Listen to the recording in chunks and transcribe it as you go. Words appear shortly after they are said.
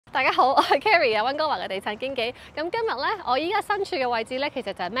大家好，我係 Carrie啊，溫哥華嘅地產經紀。咁今日咧，我依家身處嘅位置咧，其實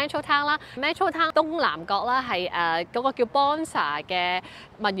就係 Metrotown 啦，Metrotown 東南角啦，係嗰個叫 Bonsa 嘅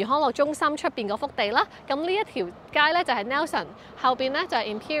文娛康樂中心出邊嗰幅地啦。咁呢一條街咧就係 Nelson， 後邊咧就係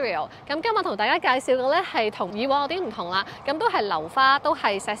Imperial。咁今日同大家介紹嘅咧係同以往有啲唔同啦，咁都係樓花，都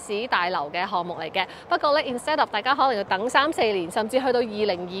係石屎大樓嘅項目嚟嘅。不過咧 instead of 大家可能要等3-4年，甚至去到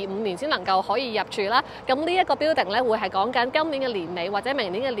2025年先能夠可以入住啦。咁呢一個 building 咧會係講緊今年嘅年尾或者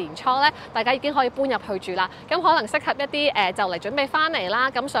明年嘅年初咧，大家已經可以搬入去住啦。咁可能適合一啲就嚟準備翻嚟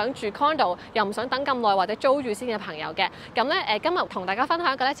啦，咁想住 condo 又唔想等咁耐或者租住先嘅朋友嘅。咁咧今日同大家分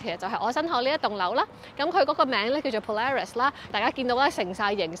享嘅咧，其實就係我身後呢一棟樓啦。咁佢嗰個名咧叫做 Polaris 啦，大家見到咧成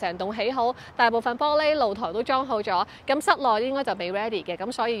晒型，成棟起好，大部分玻璃露台都裝好咗。咁室內應該就未 ready 嘅，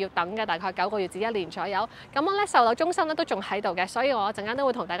咁所以要等嘅大概9個月至1年左右。咁我咧售樓中心咧都仲喺度嘅，所以我陣間都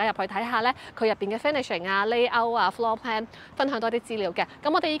會同大家入去睇下咧佢入邊嘅 finishing 啊、layout 啊、floor plan， 分享多啲資料嘅。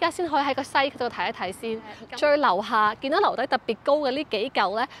咁我哋依家先可以喺個西度睇一睇先。最樓下見到樓底特別高嘅呢幾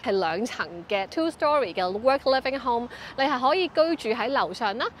嚿咧係2層嘅 2-story 嘅 work living home， 你係可以居住喺樓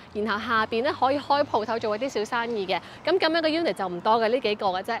上啦，然後下邊咧可以開鋪頭做一啲小生意嘅。咁樣嘅 unit 就唔多嘅，呢幾個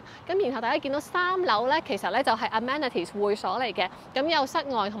嘅啫。咁然後大家見到3樓咧，其實咧就係 amenities 會所嚟嘅，咁有室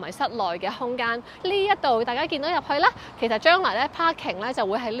外同埋室內嘅空間。呢一度大家見到入去啦，其實將來咧 parking 咧就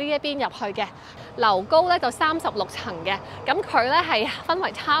會喺呢一邊入去嘅。樓高咧就36層嘅，咁佢咧係分為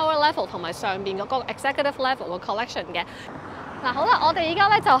tower level 同埋上邊嗰個 executive level 個 collection 嘅。嗱好啦，我哋而家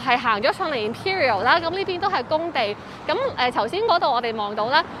咧就係行咗上嚟 Imperial 啦，咁呢邊都係工地。咁頭先嗰度我哋望到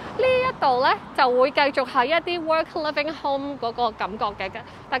咧，呢一度咧就會繼續係一啲 work living home 嗰個感覺嘅。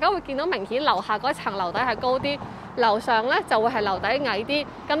大家會見到明顯樓下嗰層樓底係高啲，樓上咧就會係樓底矮啲。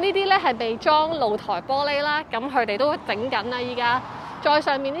咁呢啲咧係被裝露台玻璃啦，咁佢哋都整緊啦依家。再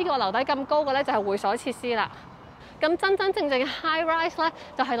上面呢個樓底咁高嘅咧就係會所設施啦。咁真正 high rise 咧，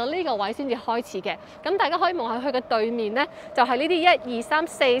就係到呢個位先至開始嘅。咁大家可以望下佢嘅對面咧，就係呢啲1、2、3、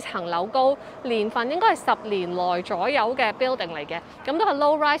4層樓高，年份應該係10年內左右嘅 building 嚟嘅。咁都係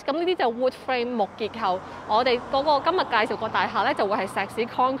low rise。咁呢啲就 wood frame 木結構。我哋嗰個今日介紹個大廈咧，就會係石屎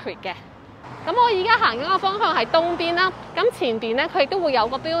concrete 嘅。咁我而家行緊個方向係東邊啦。咁前邊咧，佢亦都會有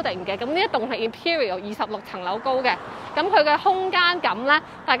個 building 嘅。咁呢一棟係 Imperial 26層樓高嘅。咁佢嘅空間感咧，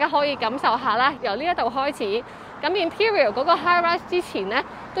大家可以感受下啦。由呢一度開始。咁 Imperial 嗰個 high rise 之前咧，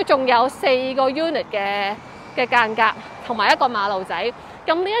都仲有4個 unit 嘅間隔，同埋一個馬路仔。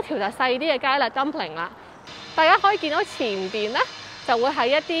咁呢一條就細啲嘅街啦 ，Dumpling 啦。大家可以見到前邊咧，就會係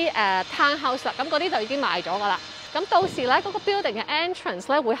一啲townhouse 啦。咁嗰啲就已經賣咗㗎啦。咁到時咧，嗰個 building 嘅 entrance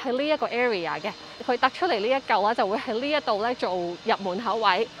咧會喺呢一個 area 嘅，佢突出嚟呢一嚿啦，就會喺呢一度咧做入門口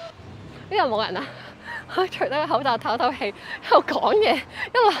位。呢度冇人啊！我除低個口罩透透氣，一路講嘢，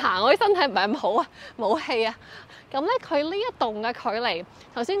一路行，我啲身體唔係咁好啊，冇氣啊。咁咧，佢呢一棟嘅距離，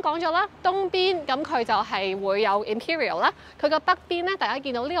頭先講咗啦，東邊咁佢就係會有 Imperial 啦，佢個北邊咧，大家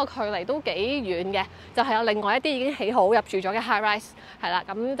見到呢個距離都幾遠嘅，就係有另外一啲已經起好入住咗嘅 high rise， 係啦，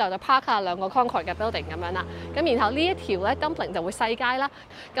咁就 park 下2個 concrete 嘅 building 咁樣啦。咁然後呢一條咧 Dumpling 就會細街啦，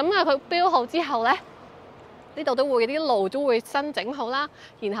咁佢標好之後咧。呢度都會有啲路都會新整好啦，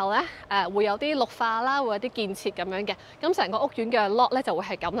然後咧會有啲綠化啦，會有啲建設咁樣嘅，咁成個屋苑嘅 lot 咧就會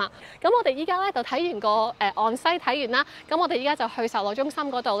係咁啦。咁我哋依家咧就睇完個on site睇完啦，咁我哋依家就去售樓中心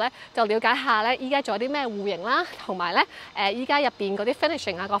嗰度咧就了解下咧依家仲有啲咩戶型啦，同埋咧依家入邊嗰啲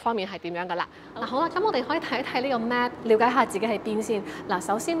finishing 啊各方面係點樣噶啦。嗱好啦，咁我哋可以睇一睇呢個 map， 了解下自己喺邊先。嗱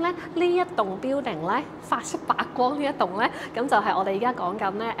首先咧呢一棟 building 咧發出白光呢一棟咧，咁就係我哋而家講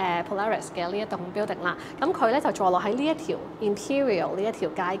緊咧Polaris 嘅呢一棟 building 啦。咁佢咧就坐落喺呢一條 Imperial 呢一條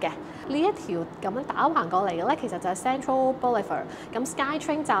街嘅，呢一條咁樣打橫過嚟嘅咧，其實就係 Central Boulevard。咁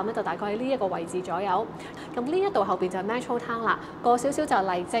SkyTrain 站咧就大概喺呢一個位置左右。咁呢一度後邊就係 Metrotown 啦，過少少就係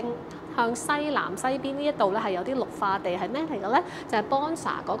麗晶。向西南西邊呢一度咧係有啲綠化地，係咩嚟嘅咧？就係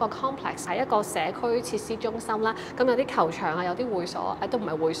Bonsa 嗰個 complex 係一個社區設施中心啦。咁有啲球場啊，有啲會所，都唔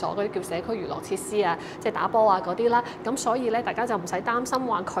係會所，嗰啲叫社區娛樂設施啊，即係打波啊嗰啲啦。咁所以咧，大家就唔使擔心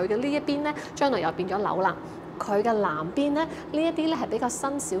話佢嘅呢一邊咧，將來又變咗樓啦。佢嘅南邊咧，呢一啲咧係比較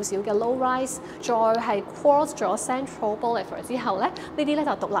新少少嘅 low rise， 再係 cross 咗 Central Boulevard 之後咧，呢啲咧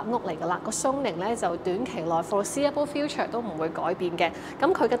就獨立屋嚟㗎啦。個 zoning 咧就短期內 foreseeable future 都唔會改變嘅。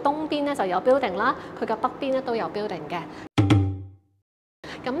咁佢嘅東邊咧就有 building 啦，佢嘅北邊咧都有 building 嘅。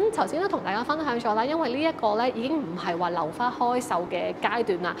咁咁頭先都同大家分享咗啦，因為呢一個咧已經唔係話樓花開售嘅階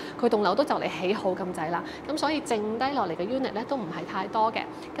段啦，佢棟樓都就嚟起好咁滯啦，咁所以剩低落嚟嘅 unit 咧都唔係太多嘅。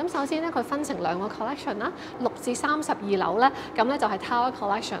咁首先咧佢分成兩個 collection 啦，6至32樓咧，咁咧就係 Tower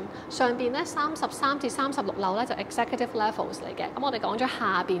Collection， 上邊咧33至36樓咧就 Executive Levels 嚟嘅。咁我哋講咗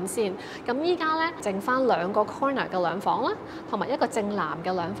下邊先，咁依家咧剩翻2個 corner 嘅兩房啦，同埋一個正南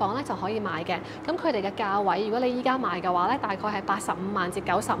嘅兩房咧就可以買嘅。咁佢哋嘅價位，如果你依家買嘅話咧，大概係85萬至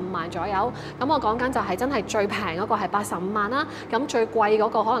95萬左右。咁我講緊就係真係最平嗰個係85萬啦，咁最貴嗰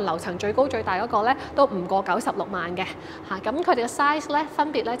個可能樓層最高最大嗰個咧都唔過96萬嘅嚇。咁佢哋嘅 size 咧分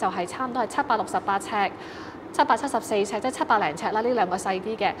別咧就係差唔多係768尺、774尺，即係700零尺啦。呢兩個細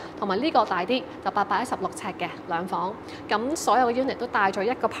啲嘅，同埋呢個大啲就816尺嘅兩房。咁所有嘅 unit 都帶咗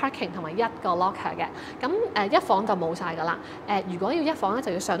一個 parking 同埋一個 locker 嘅。咁一房就冇晒㗎啦。如果要一房咧，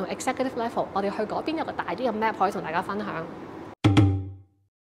就要上到 executive level。我哋去嗰邊有個大啲嘅 map 可以同大家分享。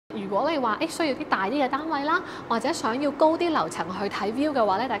如果你話需要啲大啲嘅單位啦，或者想要高啲樓層去睇 view 嘅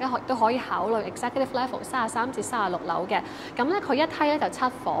話咧，大家都可以考慮 executive level 33至36樓嘅。咁咧佢一梯咧就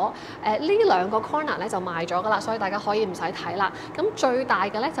7伙，呢兩個 corner 咧就賣咗㗎啦，所以大家可以唔使睇啦。咁最大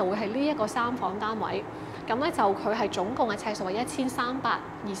嘅咧就會係呢一個3房單位。咁咧就佢係總共嘅尺數係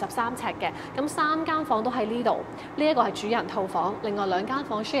1323尺嘅，咁3間房都喺呢度，呢一個係主人套房，另外2間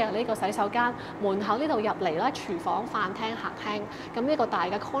房 share 呢個洗手間，門口呢度入嚟啦，廚房、飯廳、客廳，咁呢個大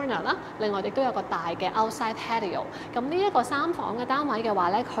嘅 corner 啦，另外亦都有個大嘅 outside patio。咁呢一個3房嘅單位嘅話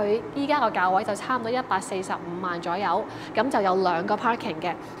咧，佢依家個價位就差唔多145萬左右，咁就有2個 parking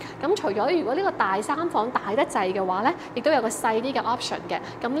嘅。咁除咗如果呢個大3房大得滯嘅話咧，亦都有個細啲嘅 option 嘅，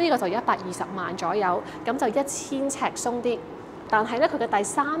咁呢個就120萬左右，咁就1000尺鬆啲。但係咧，佢嘅第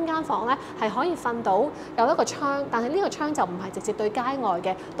3間房咧係可以瞓到有一個窗，但係呢個窗就唔係直接對街外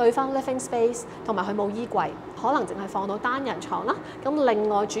嘅，對翻 living space， 同埋佢冇衣櫃，可能淨係放到單人床啦。咁另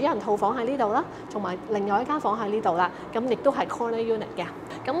外主人套房喺呢度啦，同埋另外一間房喺呢度啦，咁亦都係 corner unit 嘅。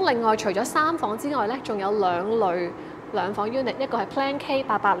咁另外除咗3房之外咧，仲有兩房 unit， 一個係 Plan K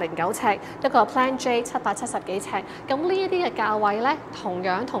 809尺，一個係 Plan J 770幾尺。咁呢一啲嘅價位咧，同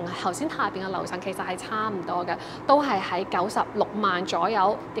樣同頭先下邊嘅樓層其實係差唔多嘅，都係喺96萬左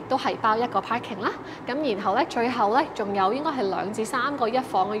右，亦都係包一個 parking 啦。咁然後咧，最後咧仲有應該係2至3個一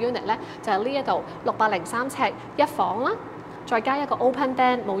房嘅 unit 咧，就係呢一度603尺一房啦，再加一個 open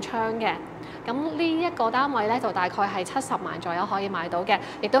den 冇窗嘅。咁呢一個單位咧就大概係70萬左右可以買到嘅，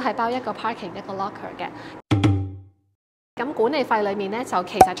亦都係包一個 parking 一個 locker 嘅。咁管理費裏面咧，就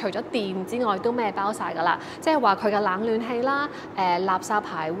其實除咗電之外，都咩包晒㗎啦。即係話佢嘅冷暖氣啦、垃圾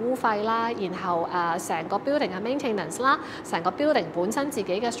排污費啦，然後成個 building 嘅 maintenance 啦，成個 building 本身自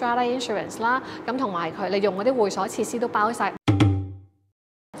己嘅 strata insurance 啦，咁同埋佢你用嗰啲會所設施都包晒。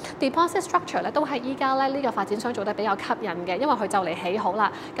Deposit structure 咧都係依家咧呢個發展商做得比較吸引嘅，因為佢就嚟起好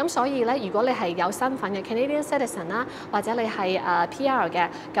啦。咁所以咧，如果你係有身份嘅 Canadian citizen 啦，或者你係PR 嘅，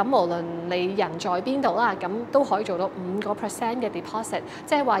咁無論你人在邊度啦，咁都可以做到5% 嘅 deposit。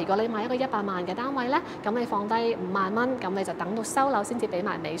即係話，如果你買一個100萬嘅單位咧，咁你放低5萬蚊，咁你就等到收樓先至俾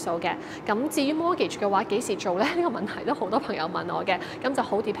埋尾數嘅。咁至於 mortgage 嘅話，幾時做咧？呢個問題都好多朋友問我嘅，咁就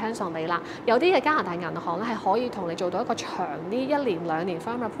好 depends on 你啦。有啲嘅加拿大銀行咧係可以同你做到一個長啲1年2年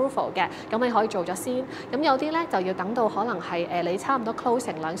firm approval。嘅，咁你可以做咗先。咁有啲咧就要等到可能係你差唔多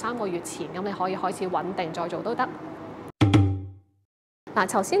closing 2-3個月前，咁你可以開始穩定再做都得。嗱，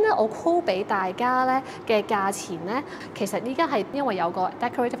頭先咧我 quote 俾大家咧嘅價錢咧，其實依家係因為有個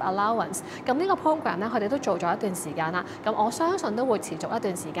decorative allowance， 咁呢個 program 咧佢哋都做咗一段時間啦，咁我相信都會持續一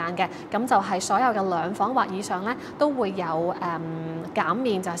段時間嘅，咁就係所有嘅2房或以上咧都會有減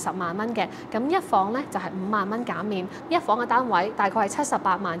免，就係10萬蚊嘅，咁一房咧就係5萬蚊減免，一房嘅單位大概係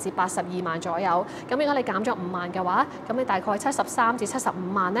78萬至82萬左右，咁如果你減咗5萬嘅話，咁你大概73至75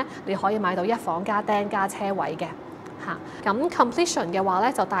萬咧，你可以買到一房加釘加車位嘅。咁 completion 嘅話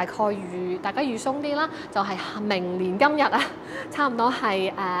咧，就大概大家預鬆啲啦，就係明年今日啊，差唔多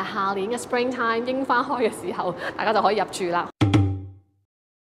係下年嘅 springtime 櫻花開嘅時候，大家就可以入住啦。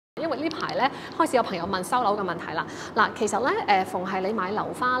因為呢排咧開始有朋友問收樓嘅問題啦。嗱，其實咧逢係你買樓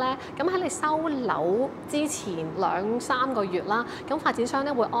花咧，咁喺你收樓之前2-3個月啦，咁發展商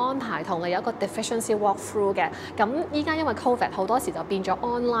咧會安排同你有一個 deficiency walkthrough 嘅。咁依家因為 COVID 好多時就變咗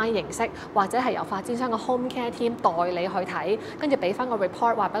online 形式，或者係由發展商嘅 home care team 代你去睇，跟住俾翻個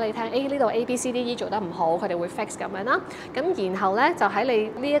report 話俾你聽，呢度 A、B、C、D、E 做得唔好，佢哋會 fix 咁樣啦。咁然後咧就喺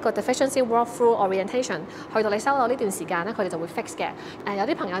你呢一個 deficiency walkthrough orientation 去到你收樓呢段時間咧，佢哋就會 fix 嘅。有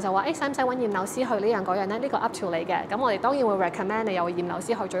啲朋友就話使唔使揾揾驗樓師去呢樣嗰樣咧，呢個 up to 你嘅。咁我哋當然會 recommend 你有驗樓師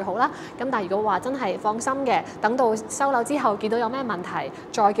去最好啦。咁但係如果話真係放心嘅，等到收樓之後見到有咩問題，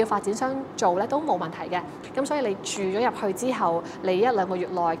再叫發展商做咧都冇問題嘅。咁所以你住咗入去之後，你1、2個月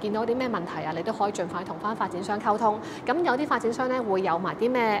內見到啲咩問題啊，你都可以盡快同翻發展商溝通。咁有啲發展商咧會有埋啲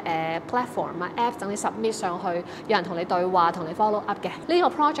咩platform 啊 app 等你 submit 上去，有人同你對話，同你 follow up 嘅。呢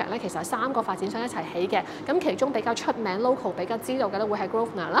個 project 咧其實係3個發展商一齊起嘅。咁其中比較出名 local 比較知道嘅咧會係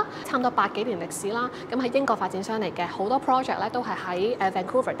GROSVENOR 啦，差唔多百幾年歷史啦。咁係英國發展商嚟嘅，好多 project 咧都係喺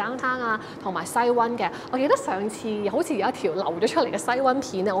Vancouver downtown 啊，同埋西灣嘅。我記得上次好似有一條流咗出嚟嘅西灣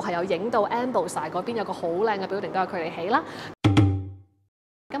片咧，我係有影到 Ambleside 嗰邊有個好靚嘅 building 都係佢哋起啦。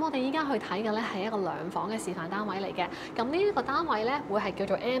咁我哋依家去睇嘅咧係一個2房嘅示範單位嚟嘅。咁呢一個單位咧會係叫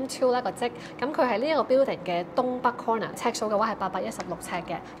做 M2 咧個積。咁佢係呢一個 building 嘅東北 corner， 尺數嘅話係816尺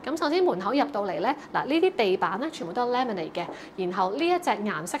嘅。咁首先門口入到嚟咧，嗱呢啲地板咧全部都係 laminate 嘅。然後呢一隻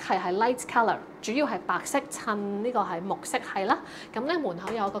顏色係 light colour， 主要係白色襯呢個係木色係啦。咁咧門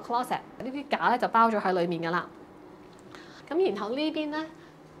口有個 closet， 呢啲架咧就包咗喺裡面㗎啦。咁然後呢邊咧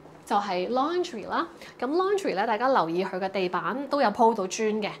就係 laundry 啦，咁 laundry 咧，大家留意佢嘅地板都有鋪到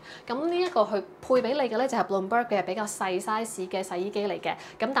磚嘅。咁呢一個佢配俾你嘅咧就係 Bloomberg 嘅比較細 size 嘅洗衣機嚟嘅。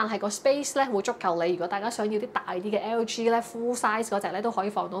咁但係個 space 咧會足夠你，如果大家想要啲大啲嘅 LG 咧 full size 嗰隻咧都可以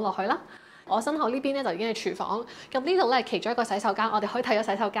放到落去啦。我身後呢邊咧就已經係廚房，咁呢度咧其中一個洗手間，我哋可以睇咗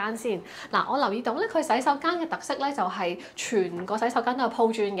洗手間先。嗱，我留意到咧佢洗手間嘅特色咧就係全個洗手間都有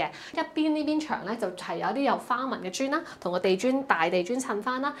鋪磚嘅，一邊呢邊牆咧就係有啲有花紋嘅磚啦，同個地磚大地磚襯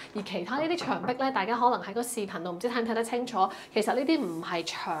翻啦。而其他呢啲牆壁咧，大家可能喺個視頻度唔知睇唔睇得清楚，其實呢啲唔係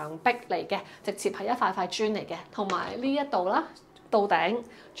牆壁嚟嘅，直接係一塊塊磚嚟嘅，同埋呢一度啦。到頂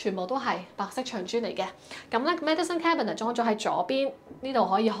全部都係白色牆磚嚟嘅。咁咧 medicine cabinet 裝咗喺左邊，呢度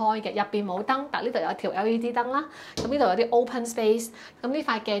可以開嘅，入邊冇燈，但呢度有條 LED 燈啦。咁呢度有啲 open space， 咁呢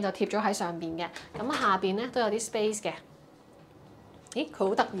塊鏡就貼咗喺上邊嘅。咁下邊咧都有啲 space 嘅。咦，佢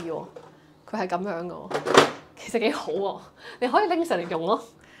好得意喎，佢係咁樣嘅喎，其實幾好喎，你可以拎上嚟用咯，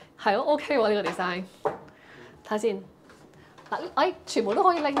係咯 OK 喎呢個 design。睇下先，嗱，全部都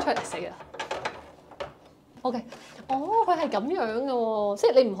可以拎出嚟死啦。OK， 哦，佢係咁樣嘅喎，即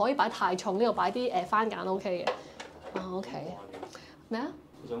係你唔可以擺太重，呢度擺啲番梘 OK 嘅。啊 OK， 咩啊？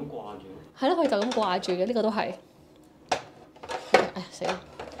佢就咁掛住。係咯，佢就咁掛住嘅，呢個都係。哎呀死啦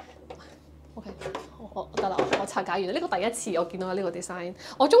 ！OK， 我得啦，我拆解完呢個第一次我見到呢個 design，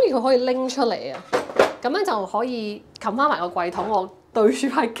 我中意佢可以拎出嚟啊，咁樣就可以冚翻埋個櫃桶我。對住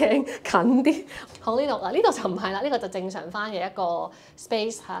塊鏡近啲，好呢度嗱，呢度就唔係啦，呢個就正常翻嘅一個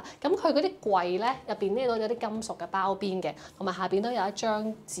space 嚇。咁佢嗰啲櫃咧入邊呢度有啲金屬嘅包邊嘅，同埋下邊都有一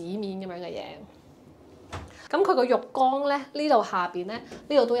張紙面咁樣嘅嘢。咁佢個浴缸咧呢度下邊咧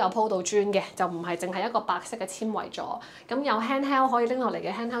呢度都有鋪到磚嘅，就唔係淨係一個白色嘅纖維座。咁有 handheld 可以拎落嚟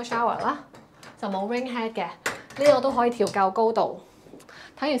嘅 handheld shower 啦，就冇 ring head 嘅。呢個都可以調校高度。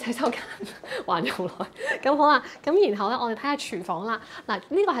睇完洗手間玩咗好耐，咁好啦。咁然後咧，我哋睇下廚房啦。嗱，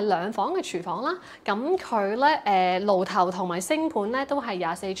呢個係2房嘅廚房啦。咁佢咧爐頭同埋星盤咧都係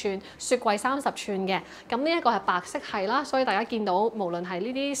24吋，雪櫃30吋嘅。咁呢一個係白色系啦，所以大家見到無論係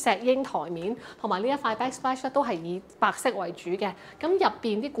呢啲石英台面同埋呢一塊 backsplash 咧，都係以白色為主嘅。咁入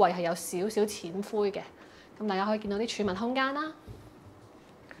邊啲櫃係有少少淺灰嘅。咁大家可以見到啲儲物空間啦。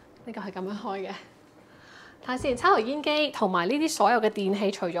呢個係咁樣開嘅。睇下先，抽油煙機同埋呢啲所有嘅電器，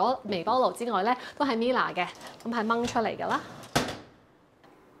除咗微波爐之外咧，都係 MEWE 嘅，咁係掹出嚟㗎啦。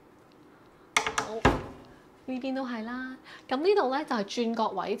好，呢邊都係啦。咁呢度咧就係轉角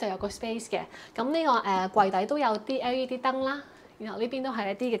位就有個 space 嘅。咁呢個櫃底都有啲 LED 燈啦。然後呢邊都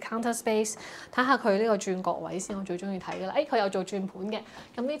係一啲嘅 counter space。睇下佢呢個轉角位先，我最中意睇㗎啦。佢有做轉盤嘅。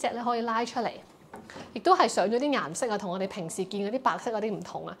咁呢隻咧可以拉出嚟。亦都係上咗啲顏色啊，同我哋平時見嗰啲白色嗰啲唔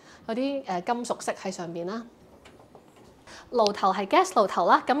同啊，有啲金屬色喺上邊啦。爐頭係 gas 爐頭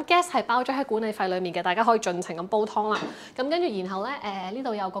啦，咁 gas 係包咗喺管理費裡面嘅，大家可以盡情咁煲湯啦。咁跟住然後咧呢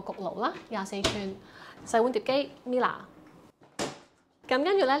度有個焗爐啦，24吋細碗碟機 MEWE。咁跟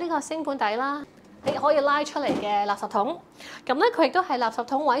住咧呢個星盤底啦。你可以拉出嚟嘅垃圾桶，咁咧佢亦都係垃圾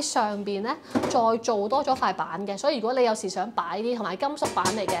桶位上邊咧，再做多咗塊板嘅，所以如果你有時想擺啲同埋金屬板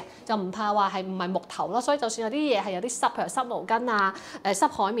嚟嘅，就唔怕話係唔係木頭咯，所以就算有啲嘢係有啲濕，譬如濕毛巾啊、濕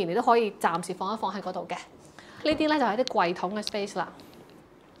海綿，你都可以暫時放一放喺嗰度嘅。呢啲咧就係啲櫃桶嘅 space 啦。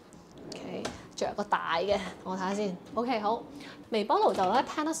OK， 仲有個大嘅，我睇下先。OK， 好。微波爐就咧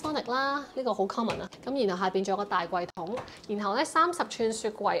Panasonic 啦，呢個好 common 啊。咁然後下邊仲有個大櫃桶，然後咧30吋雪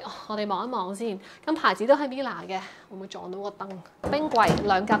櫃，我哋望一望先。咁牌子都係 MEWE 嘅，會唔會撞到個燈？冰櫃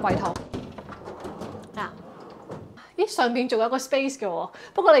2格櫃桶。啊，呢咦上邊仲有個 space 嘅喎，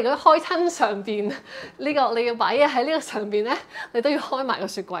不過你如果開親上邊呢個你要擺嘢喺呢個上邊咧，你都要開埋個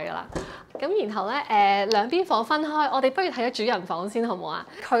雪櫃噶啦。咁然後咧兩邊房分開，我哋不如睇下主人房先好唔好啊？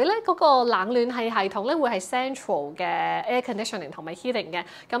佢咧嗰個冷暖氣系統咧會係 central 嘅 air conditioning 同埋 heating 嘅，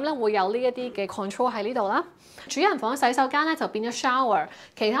咁咧會有呢一啲嘅 control 喺呢度啦。主人房洗手間咧就變咗 shower，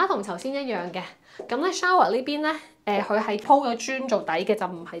 其他同頭先一樣嘅。咁咧 shower 呢邊咧佢係鋪咗磚做底嘅，就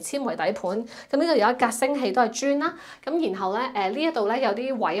唔係纖維底盤。咁呢度有一格升氣都係磚啦。咁然後咧呢一度咧有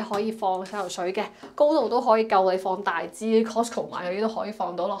啲位可以放洗頭水嘅，高度都可以夠你放大支 Costco 買嗰啲都可以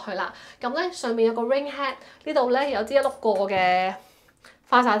放到落去啦。咁咧上面有個 ring head， 呢度咧有啲一碌過嘅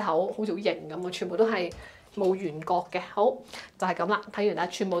花灑頭，好似好型咁啊！全部都係冇圓角嘅，好就係咁啦。睇完啦，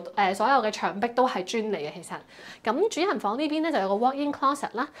全部所有嘅牆壁都係磚嚟嘅，其實。咁主人房呢邊咧就有個 walk-in closet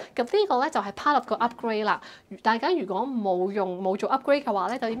啦。咁呢個咧就係 part of 個 upgrade 啦。大家如果冇做 upgrade 嘅話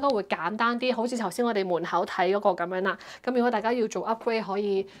咧，就應該會簡單啲，好似頭先我哋門口睇嗰個咁樣啦。咁如果大家要做 upgrade，可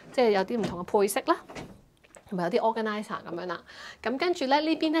以即係有啲唔同嘅配色啦。同埋有啲 organizer 咁樣啦，咁跟住咧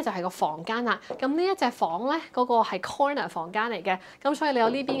呢邊咧就係個房間啦。咁呢一隻房咧嗰個係 corner 房間嚟嘅，咁所以你有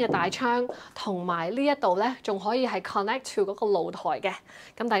呢邊嘅大窗，同埋呢一度咧仲可以係 connect to 嗰個露台嘅。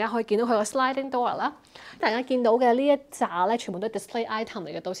咁大家可以見到佢個 sliding door 啦。大家見到嘅呢一紮咧全部都係 display item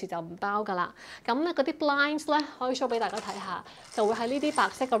嚟嘅，到時就唔包噶啦。咁咧嗰啲 blinds 咧可以 show 俾大家睇下，就會係呢啲白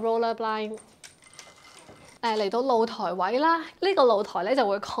色嘅 roller blind。嚟到露台位啦，呢個露台咧就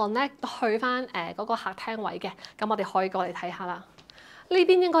會 connect 去翻嗰個客廳位嘅，咁我哋可以過嚟睇下啦。呢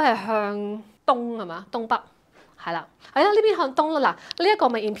邊應該係向東係嘛？東北係啦，係啦，呢邊向東啦。嗱，呢一個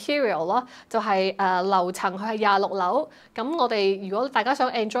咪 Imperial 咯，就係樓層佢係26樓。咁我哋如果大家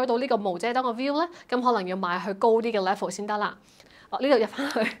想 enjoy 到呢個無遮擋嘅 view咧，咁可能要買去高啲嘅 level 先得啦。呢度入翻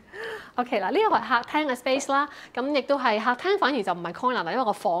去。OK 嗱，呢個係客廳嘅 space 啦，咁亦都係客廳反而就唔係 corner 啦，因為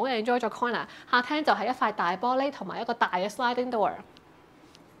個房 enjoy 咗 corner， 客廳就係一塊大玻璃同埋一個大嘅 sliding door。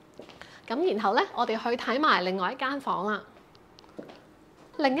咁然後咧，我哋去睇埋另外一間房啦。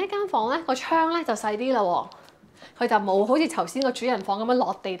另一間房咧個窗咧就細啲啦喎，佢就冇好似頭先個主人房咁樣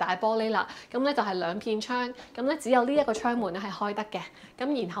落地大玻璃啦。咁咧就係兩片窗，咁咧只有呢一個窗門咧係開得嘅。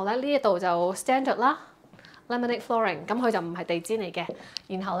咁然後咧呢一度就 standard 啦。laminate flooring， 咁佢就唔係地氈嚟嘅，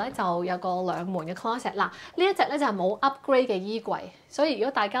然後咧就有個兩門嘅 closet。嗱，呢一隻咧就係冇 upgrade 嘅衣櫃，所以如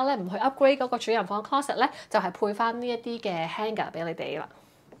果大家咧唔去 upgrade 嗰個主人房嘅 closet 咧，就係配翻呢一啲嘅 hanger 俾你哋啦。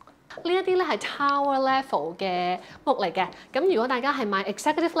呢一啲咧係 tower level 嘅屋嚟嘅，咁如果大家係買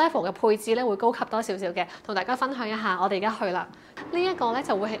executive level 嘅配置咧，會高級多少少嘅，同大家分享一下。我哋而家去啦，呢一個咧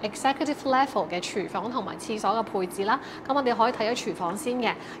就會係 executive level 嘅廚房同埋廁所嘅配置啦。咁我哋可以睇咗廚房先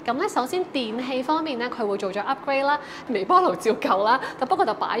嘅。咁咧首先電器方面咧，佢會做咗 upgrade 啦，微波爐照舊啦，不過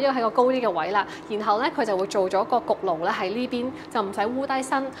就擺咗喺個高啲嘅位啦。然後咧佢就會做咗個焗爐咧喺呢邊，就唔使烏低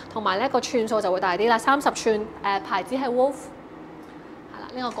身，同埋咧個寸數就會大啲啦，30寸，牌子係 Wolf。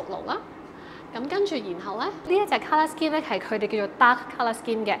呢個焗爐啦，咁跟住然後咧，呢一隻 colour scheme 咧係佢哋叫做 dark colour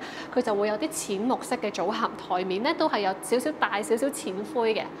scheme 嘅，佢就會有啲淺木色嘅組合，台面咧都係有少少大少少淺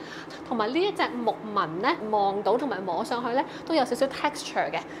灰嘅，同埋呢一隻木紋咧望到同埋摸上去咧都有少少 texture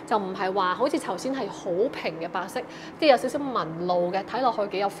嘅，就唔係話好似頭先係好平嘅白色，即係有少少紋路嘅，睇落去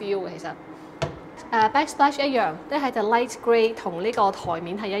幾有 feel 嘅其實。backsplash 一樣，即係隻 light grey 同呢個台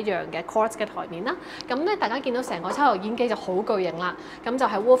面係一樣嘅 quartz 嘅台面啦。咁咧大家見到成個抽油煙機就好巨型啦，咁就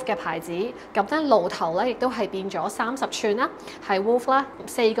係 Wolf 嘅牌子。咁咧爐頭咧亦都係變咗30寸啦，係 Wolf 啦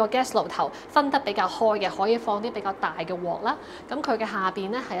，4個 gas 爐頭分得比較開嘅，可以放啲比較大嘅鑊啦。咁佢嘅下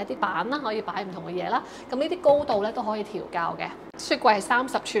邊咧係一啲板啦，可以擺唔同嘅嘢啦。咁呢啲高度咧都可以調校嘅。雪櫃係30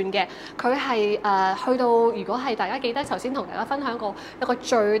寸嘅，佢係去到如果係大家記得頭先同大家分享過一個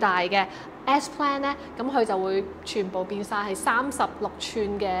最大嘅 S plan 咧，咁佢就會全部變晒係36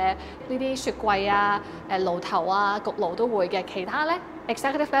寸嘅呢啲雪櫃啊、爐頭啊、焗爐都會嘅。其他咧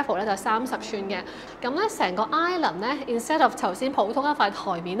executive level 咧就30寸嘅。咁咧成個 island 咧 instead of 頭先普通一塊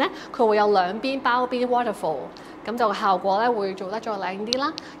台面咧，佢會有兩邊包邊 waterfall， 咁就效果咧會做得再靚啲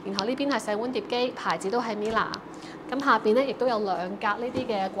啦。然後呢邊係洗碗碟機，牌子都係 MEWE。咁下邊咧亦都有兩格呢啲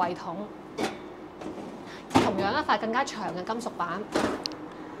嘅櫃桶，同樣一塊更加長嘅金屬板。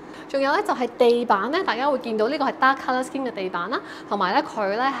仲有咧就係地板咧，大家會見到呢個係 dark colour scheme 嘅地板啦，同埋咧佢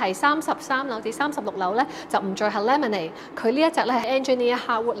咧係33樓至36樓咧就唔再係 laminate， 佢呢一隻咧係 engineer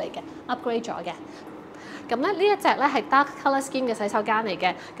hardwood 嚟嘅 ，upgrade 咗嘅。咁咧呢一隻咧係 dark colour scheme 嘅洗手間嚟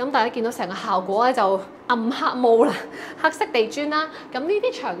嘅，咁大家見到成個效果咧就暗黑毛啦，黑色地磚啦。咁呢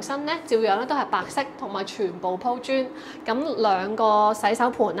啲牆身咧照樣咧都係白色，同埋全部鋪磚。咁兩個洗手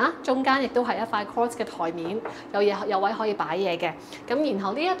盤啦，中間亦都係一塊 quartz 嘅台面，有位可以擺嘢嘅。咁然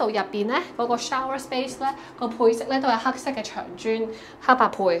後呢一度入邊咧嗰個 shower space 咧個配色咧都係黑色嘅牆磚，黑白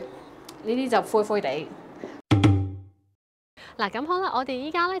配，呢啲就灰灰地。嗱，咁好啦，我哋依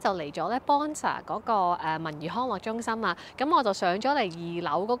家咧就嚟咗咧 Bonsa 嗰個文娛康樂中心啊，咁我就上咗嚟2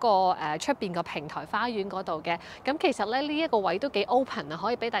樓嗰個出邊個平台花園嗰度嘅。咁其實咧呢一個位都幾 open啊，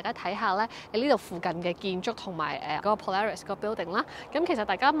可以俾大家睇下咧呢度附近嘅建築同埋嗰個 Polaris 個 building 啦。咁其實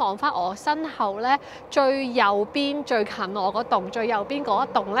大家望翻我身後咧最右邊最近我嗰棟最右邊嗰一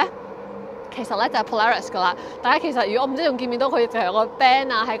棟咧，其實咧就係 Polaris 噶啦，大家其實如果我唔知仲見唔見到佢就有個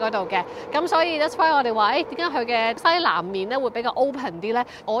band 啊喺嗰度嘅，咁所以 that's why 我哋話點解佢嘅西南面咧會比較 open 啲咧？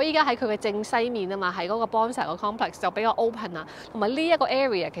我依家喺佢嘅正西面啊嘛，喺嗰個 Bonsa 個 complex 就比較 open 啊，同埋呢一個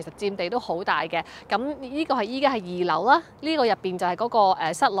area 其實佔地都好大嘅。咁呢個係依家係2樓啦，呢個入邊就係嗰個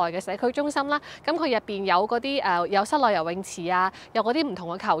室內嘅社區中心啦。咁佢入邊有嗰啲有室內游泳池啊，有嗰啲唔同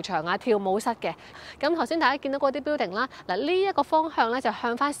嘅球場啊、跳舞室嘅。咁頭先大家見到嗰啲 building 啦，嗱呢一個方向咧就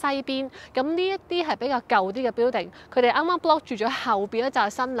向翻西邊。咁呢一啲係比較舊啲嘅 building， 佢哋啱啱 block 住咗後邊咧就係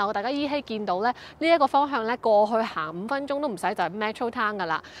新樓。大家依稀見到咧呢一個方向咧過去行5分鐘都唔使就係 Metrotown 噶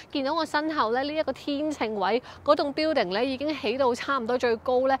啦。見到我身後咧呢一個天秤位嗰棟 building 咧已經起到差唔多最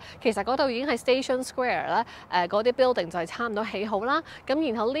高咧，其實嗰度已經係 Station Square 咧嗰啲 building 就係差唔多起好啦。咁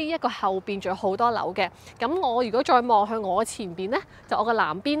然後呢一個後邊仲有好多樓嘅。咁我如果再望向我前邊咧，就我嘅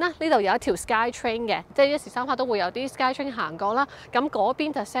南邊啦，呢度有一條 SkyTrain 嘅，即係一時三刻都會有啲 SkyTrain 行過啦。咁嗰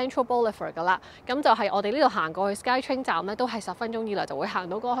邊就 Central Boulevard 噶啦。咁就係我哋呢度行過去 SkyTrain 站咧，都係10分鐘以內就會行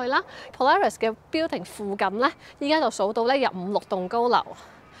到過去啦。Polaris 嘅 building 附近咧，依家就數到咧有5、6棟高樓，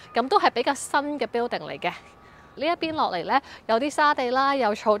咁都係比較新嘅 building 嚟嘅。呢一邊落嚟咧，有啲沙地啦，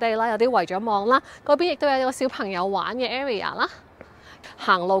有草地啦，有啲圍咗網啦。嗰邊亦都有一個小朋友玩嘅 area 啦。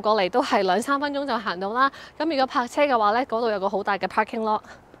行路過嚟都係2、3分鐘就行到啦。咁如果泊車嘅話咧，嗰度有個好大嘅 parking lot。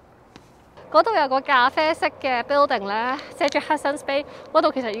嗰度有個咖啡色嘅 building 咧，寫住 Hudson's Bay， 嗰度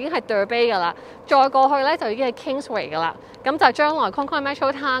其實已經係 Derby 噶啦，再過去咧就已經係 Kingsway 噶啦，咁就將來 Kwai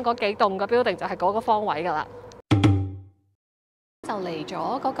Metrotown 嗰幾棟嘅 building 就係嗰個方位噶啦。就嚟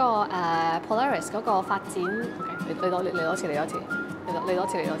咗嗰個Polaris 嗰個發展，嚟多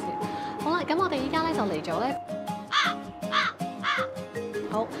次。好啦，咁我哋依家咧就嚟咗咧。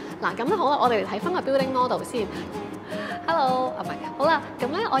好嗱，咁好啦，我哋嚟睇翻個 building model 先。Hello， 唔係，好啦，咁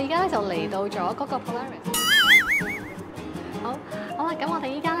咧我而家咧就嚟到咗嗰個 Polaris。好啦，咁我哋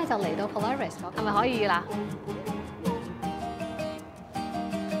依家咧就嚟到 Polaris， 係咪可以啦？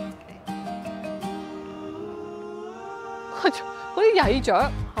嗰啲曳雀，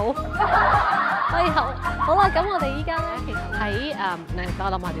好，好啦，咁我哋依家咧其實喺等我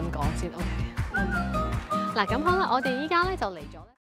諗下點講先 ，OK。嗱，咁好啦，我哋依家咧就嚟咗。